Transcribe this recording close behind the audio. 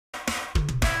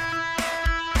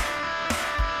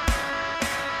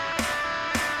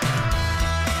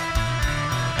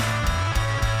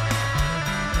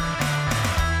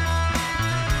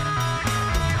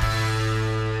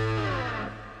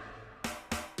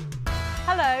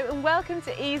Hello and welcome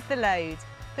to Ease the Load,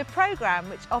 the programme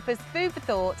which offers food for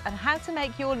thought on how to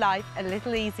make your life a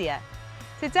little easier.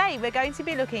 Today we're going to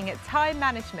be looking at time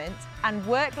management and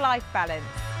work-life balance.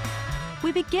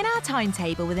 We begin our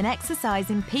timetable with an exercise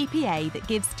in PPA that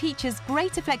gives teachers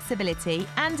greater flexibility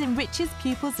and enriches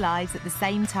pupils' lives at the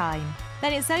same time.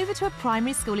 Then it's over to a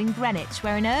primary school in Greenwich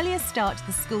where an earlier start to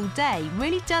the school day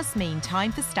really does mean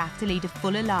time for staff to lead a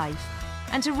fuller life.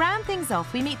 And to round things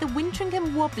off, we meet the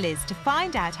Wintringham Wobblies to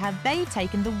find out how they've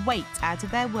taken the weight out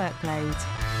of their workload.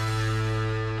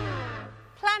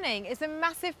 Planning is a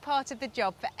massive part of the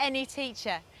job for any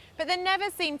teacher, but there never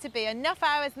seem to be enough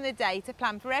hours in the day to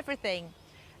plan for everything.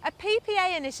 A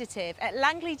PPA initiative at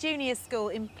Langley Junior School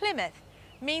in Plymouth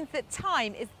means that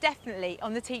time is definitely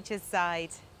on the teacher's side.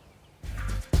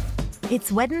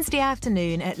 It's Wednesday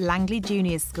afternoon at Langley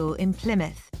Junior School in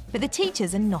Plymouth, but the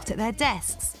teachers are not at their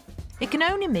desks. It can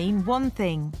only mean one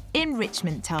thing: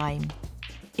 enrichment time.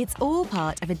 It's all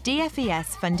part of a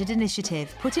DFES-funded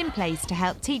initiative put in place to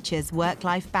help teachers'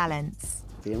 work-life balance.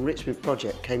 The enrichment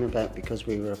project came about because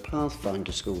we were a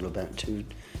Pathfinder school about two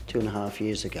and a half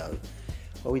years ago.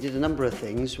 Well, we did a number of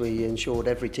things. We ensured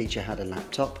every teacher had a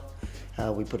laptop.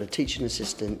 We put a teaching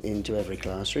assistant into every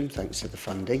classroom, thanks to the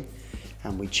funding.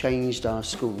 And we changed our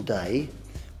school day,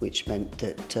 which meant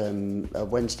that a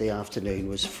Wednesday afternoon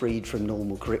was freed from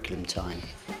normal curriculum time.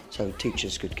 So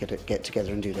teachers could get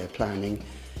together and do their planning,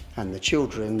 and the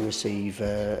children receive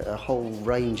a whole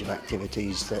range of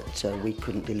activities that we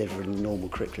couldn't deliver in normal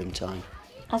curriculum time.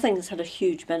 I think it's had a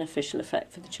huge beneficial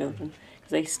effect for the children, because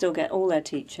they still get all their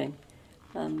teaching,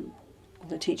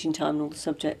 the teaching time and all the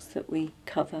subjects that we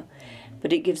cover,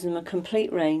 but it gives them a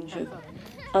complete range of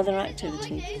other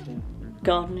activities: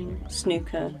 gardening,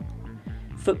 snooker,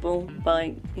 football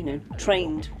by,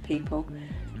 trained people.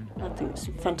 I think it's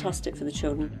fantastic for the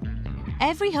children.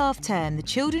 Every half-term, the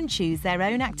children choose their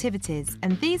own activities,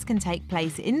 and these can take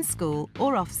place in school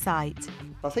or off-site.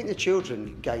 I think the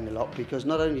children gain a lot because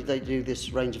not only do they do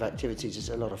this range of activities, it's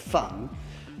a lot of fun,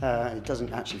 it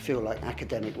doesn't actually feel like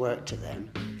academic work to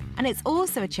them. And it's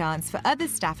also a chance for other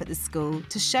staff at the school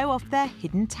to show off their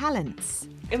hidden talents.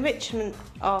 Enrichment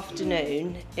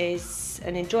afternoon is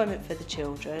an enjoyment for the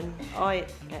children. I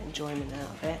get enjoyment out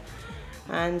of it,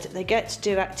 and they get to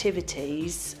do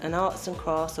activities and arts and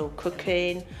crafts or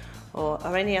cooking or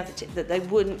any other that they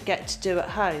wouldn't get to do at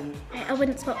home. I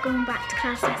wouldn't stop going back to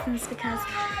class lessons because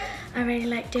I really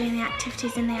like doing the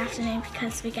activities in the afternoon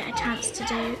because we get a chance to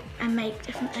do and make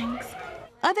different things.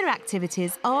 Other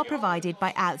activities are provided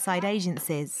by outside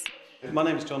agencies. My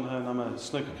name is John Hearn. I'm a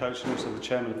snooker coach and also the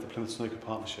chairman of the Plymouth Snooker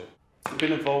Partnership. I've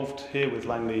been involved here with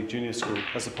Langley Junior School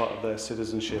as a part of their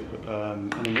citizenship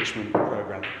and enrichment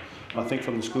programme. I think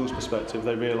from the school's perspective,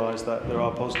 they realise that there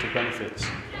are positive benefits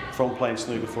from playing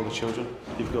snooker for the children.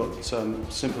 You've got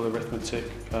simple arithmetic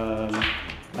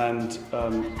and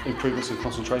improvements in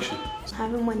concentration.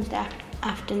 Having Wednesday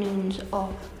afternoons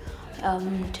off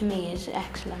to me is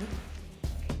excellent.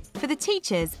 For the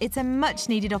teachers, it's a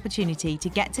much-needed opportunity to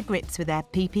get to grips with their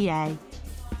PPA.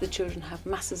 The children have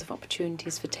masses of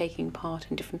opportunities for taking part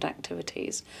in different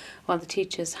activities, while the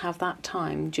teachers have that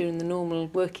time during the normal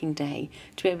working day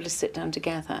to be able to sit down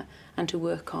together and to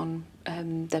work on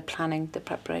their planning, their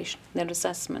preparation, their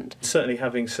assessment. Certainly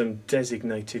having some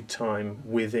designated time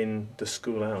within the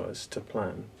school hours to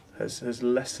plan has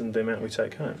lessened the amount we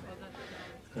take home.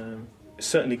 It's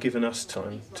certainly given us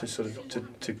time to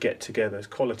to get together. It's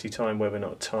quality time where we're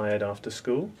not tired after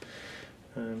school,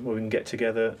 where we can get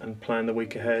together and plan the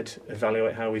week ahead,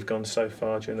 evaluate how we've gone so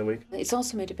far during the week. It's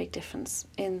also made a big difference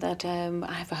in that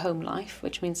I have a home life,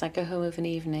 which means I go home of an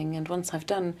evening, and once I've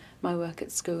done my work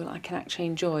at school, I can actually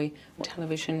enjoy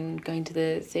television, going to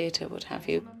the theatre, what have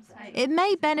you. It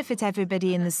may benefit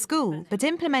everybody in the school, but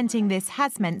implementing this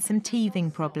has meant some teething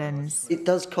problems. It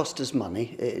does cost us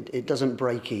money. It doesn't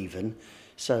break even,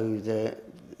 so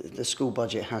the school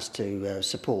budget has to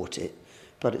support it.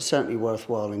 But it's certainly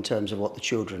worthwhile in terms of what the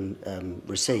children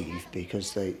receive,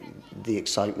 because the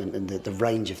excitement and the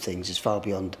range of things is far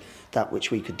beyond that which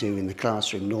we could do in the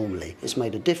classroom normally. It's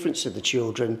made a difference to the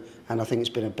children, and I think it's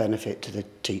been a benefit to the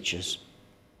teachers.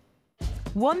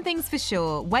 One thing's for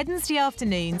sure, Wednesday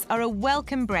afternoons are a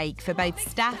welcome break for both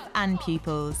staff and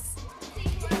pupils.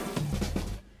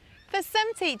 For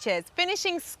some teachers,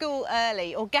 finishing school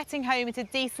early or getting home at a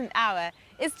decent hour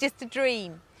is just a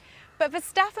dream. But for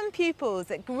staff and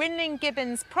pupils at Grinling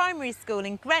Gibbons Primary School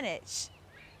in Greenwich,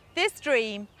 this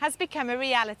dream has become a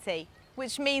reality,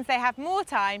 which means they have more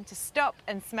time to stop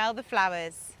and smell the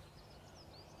flowers.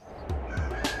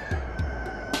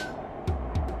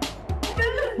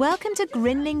 Welcome to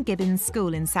Grinling Gibbons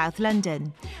School in South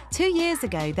London. 2 years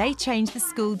ago, they changed the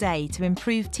school day to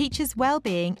improve teachers'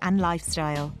 well-being and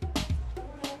lifestyle.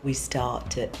 We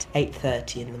start at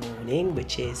 8:30 in the morning,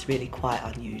 which is really quite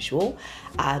unusual,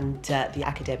 and the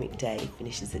academic day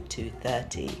finishes at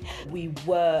 2:30. We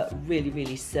were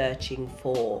really searching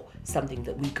for something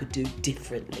that we could do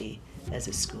differently as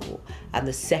a school, and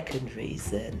the second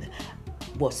reason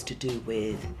was to do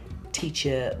with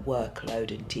teacher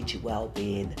workload and teacher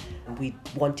well-being. We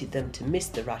wanted them to miss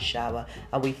the rush hour,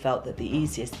 and we felt that the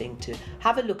easiest thing to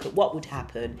have a look at what would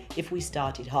happen if we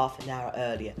started half an hour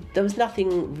earlier. There was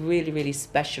nothing really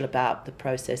special about the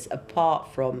process apart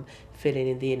from filling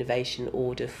in the innovation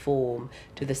order form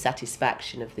to the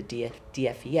satisfaction of the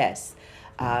DFES,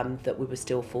 that we were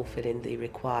still fulfilling the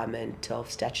requirement of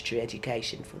statutory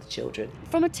education for the children.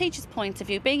 From a teacher's point of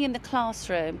view, being in the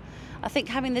classroom, I think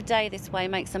having the day this way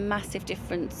makes a massive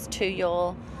difference to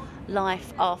your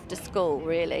life after school,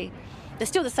 really. There's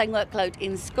still the same workload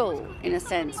in school, in a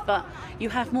sense, but you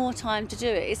have more time to do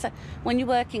it. It's when you're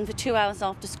working for 2 hours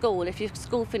after school, if your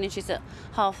school finishes at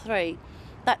 3:30,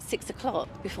 that's 6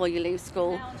 o'clock before you leave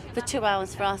school. For 2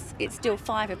 hours for us, it's still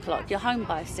 5 o'clock. You're home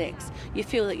by 6. You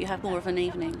feel that you have more of an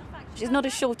evening. It's not a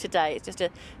shorter day, it's just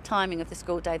a timing of the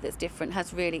school day that's different,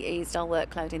 has really eased our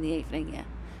workload in the evening, yeah.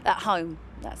 At home,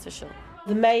 that's for sure.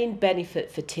 The main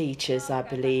benefit for teachers, I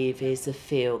believe, is the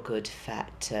feel-good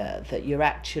factor, that you're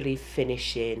actually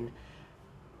finishing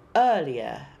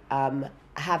earlier,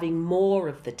 having more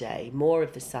of the day, more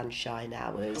of the sunshine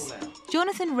hours.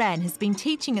 Jonathan Wren has been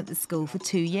teaching at the school for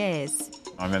 2 years.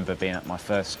 I remember being at my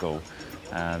first school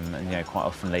and quite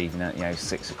often leaving at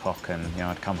 6 o'clock, and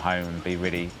I'd come home and be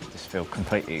really just feel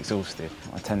completely exhausted.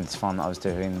 I tended to find that I was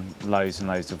doing loads and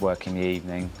loads of work in the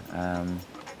evening.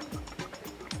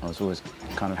 I was always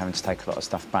kind of having to take a lot of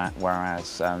stuff back,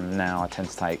 whereas now I tend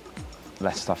to take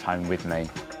less stuff home with me.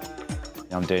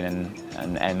 I'm doing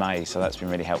an MA, so that's been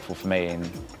really helpful for me in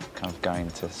kind of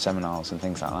going to seminars and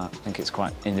things like that. I think it's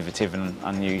quite innovative and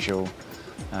unusual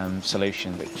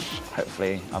solution, which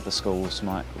hopefully other schools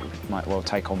might well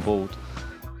take on board.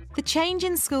 The change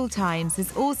in school times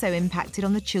has also impacted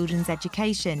on the children's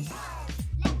education.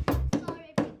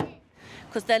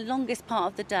 Because their longest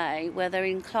part of the day, where they're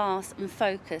in class and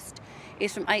focused,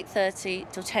 is from 8:30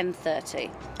 till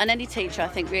 10:30. And any teacher, I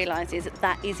think, realises that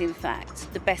that is, in fact,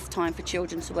 the best time for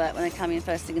children to work when they come in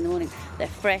first thing in the morning. They're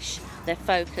fresh, they're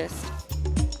focused.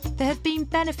 There have been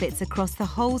benefits across the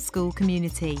whole school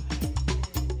community.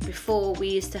 Before, we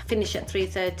used to finish at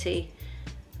 3:30,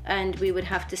 and we would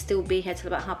have to still be here till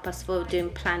about 4:30 doing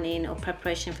planning or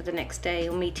preparation for the next day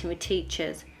or meeting with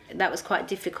teachers. That was quite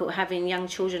difficult having young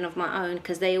children of my own,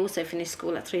 because they also finish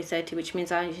school at 3:30, which means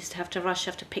I used to have to rush,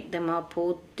 have to pick them up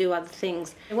or do other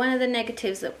things. One of the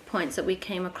negatives points that we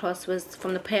came across was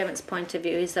from the parents' point of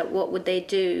view, is that what would they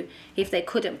do if they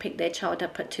couldn't pick their child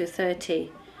up at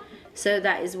 2:30? So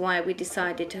that is why we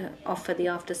decided to offer the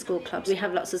after-school clubs. We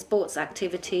have lots of sports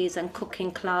activities and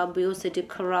cooking club. We also do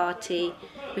karate.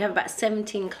 We have about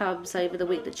 17 clubs over the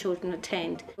week that children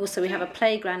attend. Also, we have a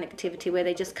playground activity where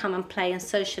they just come and play and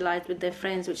socialise with their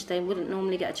friends, which they wouldn't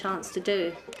normally get a chance to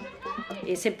do.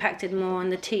 It's impacted more on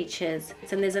the teachers,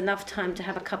 and there's enough time to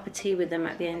have a cup of tea with them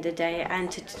at the end of the day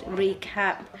and to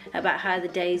recap about how the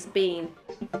day's been.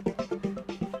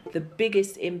 The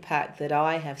biggest impact that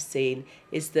I have seen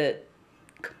is the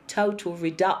total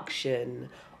reduction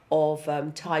of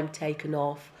time taken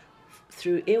off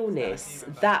through illness.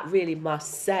 That really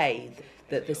must say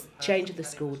that the change of the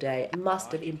school day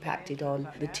must have impacted on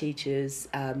the teachers'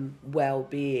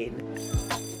 well-being.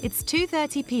 It's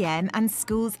 2:30 p.m. and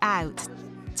school's out.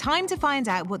 Time to find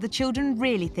out what the children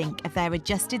really think of their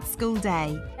adjusted school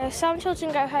day. Some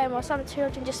children go home, or some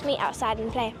children just meet outside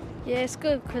and play. Yeah, it's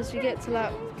good because we get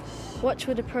to watch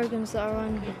all the programmes that are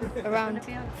on around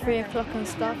 3 o'clock and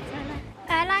stuff.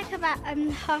 I like about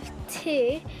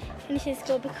 2:30 finishing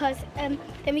school, because then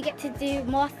we get to do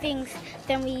more things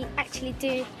than we actually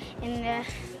do in the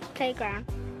playground.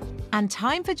 And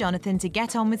time for Jonathan to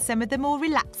get on with some of the more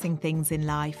relaxing things in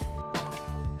life.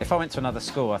 If I went to another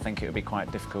school, I think it would be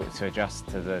quite difficult to adjust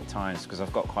to the times, because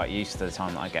I've got quite used to the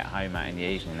time that I get home at in the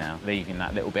evening now. Leaving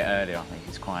that little bit earlier, I think,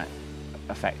 is quite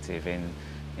effective in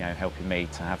helping me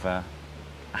to have a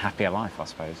happier life, I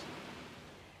suppose.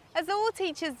 As all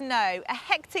teachers know, a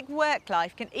hectic work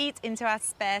life can eat into our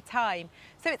spare time,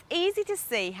 so it's easy to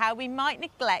see how we might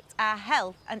neglect our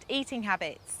health and eating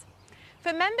habits.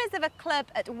 For members of a club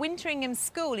at Winteringham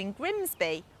School in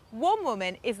Grimsby, one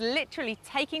woman is literally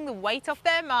taking the weight off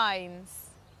their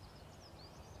minds.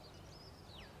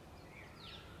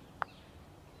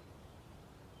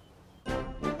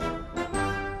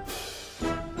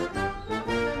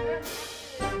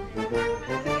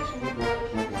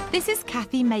 This is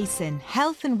Kathy Mason,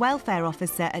 Health and Welfare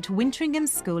Officer at Wintringham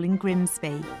School in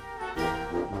Grimsby.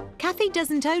 Kathy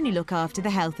doesn't only look after the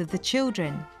health of the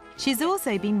children, she's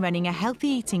also been running a healthy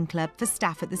eating club for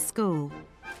staff at the school.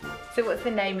 So what's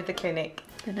the name of the clinic?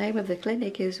 The name of the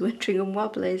clinic is Wintringham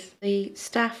Wobblies. The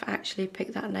staff actually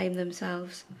picked that name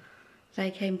themselves. They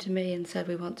came to me and said,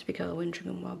 we want to be called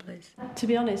Wintringham Wobblies. To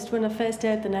be honest, when I first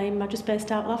heard the name, I just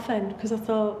burst out laughing because I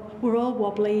thought, we're all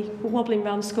wobbly, we're wobbling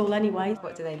around school anyway.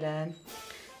 What do they learn?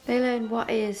 They learn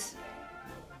what is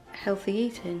healthy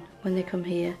eating when they come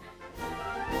here.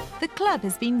 The club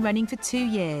has been running for 2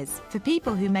 years for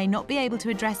people who may not be able to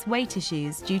address weight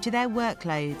issues due to their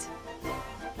workload.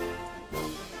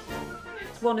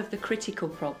 One of the critical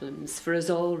problems for us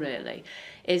all really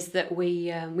is that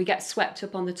we get swept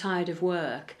up on the tide of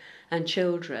work and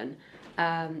children,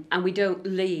 and we don't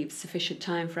leave sufficient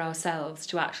time for ourselves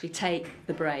to actually take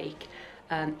the break,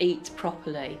 eat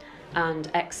properly and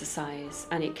exercise,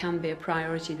 and it can be a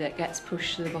priority that gets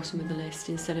pushed to the bottom of the list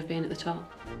instead of being at the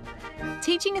top.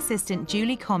 Teaching assistant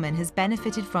Julie Common has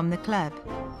benefited from the club.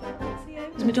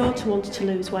 As my daughter wanted to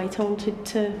lose weight, I wanted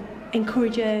to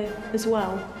encourage her as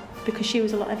well, because she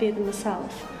was a lot heavier than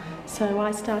myself. So I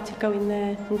started going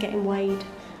there and getting weighed,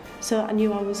 so I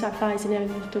knew I was advising her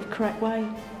the correct way.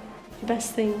 The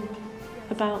best thing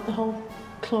about the whole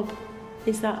club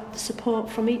is that support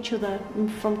from each other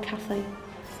and from Kathy,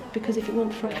 because if it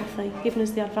weren't for Kathy giving us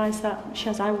the advice that she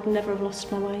has, I would never have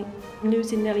lost my weight.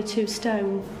 Losing nearly 2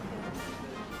 stone,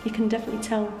 you can definitely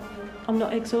tell I'm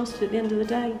not exhausted at the end of the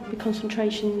day. My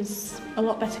concentration's a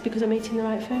lot better because I'm eating the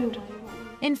right food.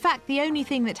 In fact, the only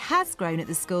thing that has grown at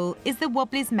the school is the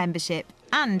Wobblies membership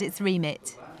and its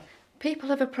remit. People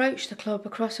have approached the club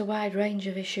across a wide range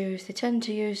of issues. They tend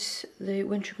to use the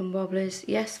Wintringham Wobblies,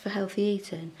 yes, for healthy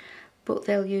eating, but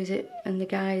they'll use it in the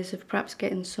guise of perhaps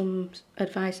getting some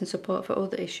advice and support for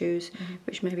other issues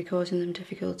which may be causing them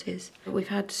difficulties. We've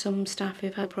had some staff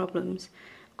who've had problems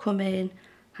come in,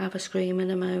 have a scream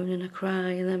and a moan and a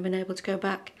cry, and then been able to go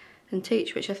back and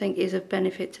teach, which I think is of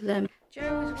benefit to them.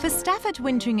 For staff at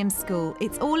Wintringham School,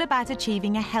 it's all about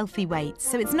achieving a healthy weight,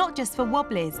 so it's not just for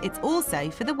wobblies, it's also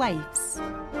for the waifs.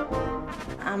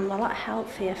 I'm a lot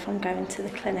healthier from going to the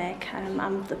clinic.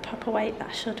 I'm the proper weight that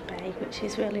I should be, which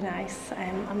is really nice.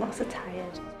 I'm not so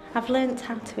tired. I've learnt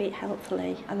how to eat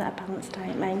healthily, and that a balanced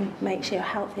diet makes you a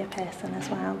healthier person as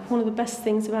well. One of the best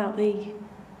things about the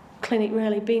clinic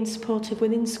really being supported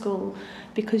within school,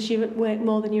 because you're at work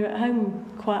more than you're at home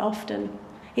quite often.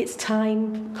 It's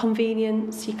time,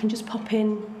 convenience, you can just pop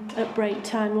in at break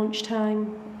time, lunch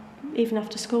time, even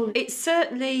after school. It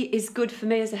certainly is good for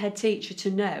me as a head teacher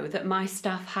to know that my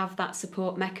staff have that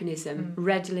support mechanism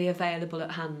readily available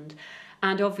at hand.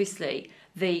 And obviously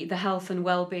the health and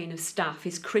well-being of staff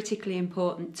is critically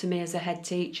important to me as a head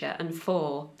teacher and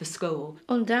for the school.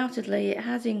 Undoubtedly it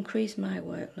has increased my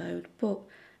workload, but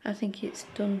I think it's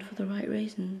done for the right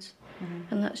reasons.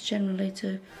 And that's generally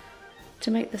to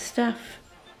make the staff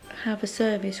have a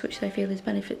service which they feel is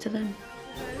benefit to them.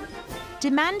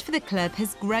 Demand for the club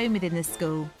has grown within the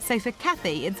school, so for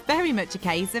Kathy it's very much a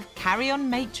case of carry on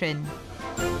matron.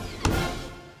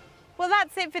 Well,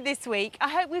 that's it for this week. I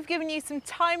hope we've given you some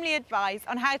timely advice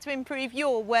on how to improve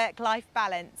your work-life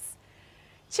balance.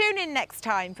 Tune in next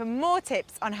time for more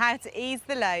tips on how to ease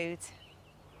the load.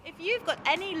 If you've got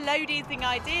any load easing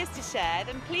ideas to share,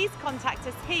 then please contact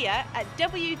us here at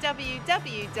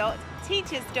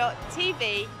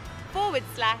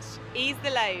www.teachers.tv/ease the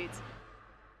load.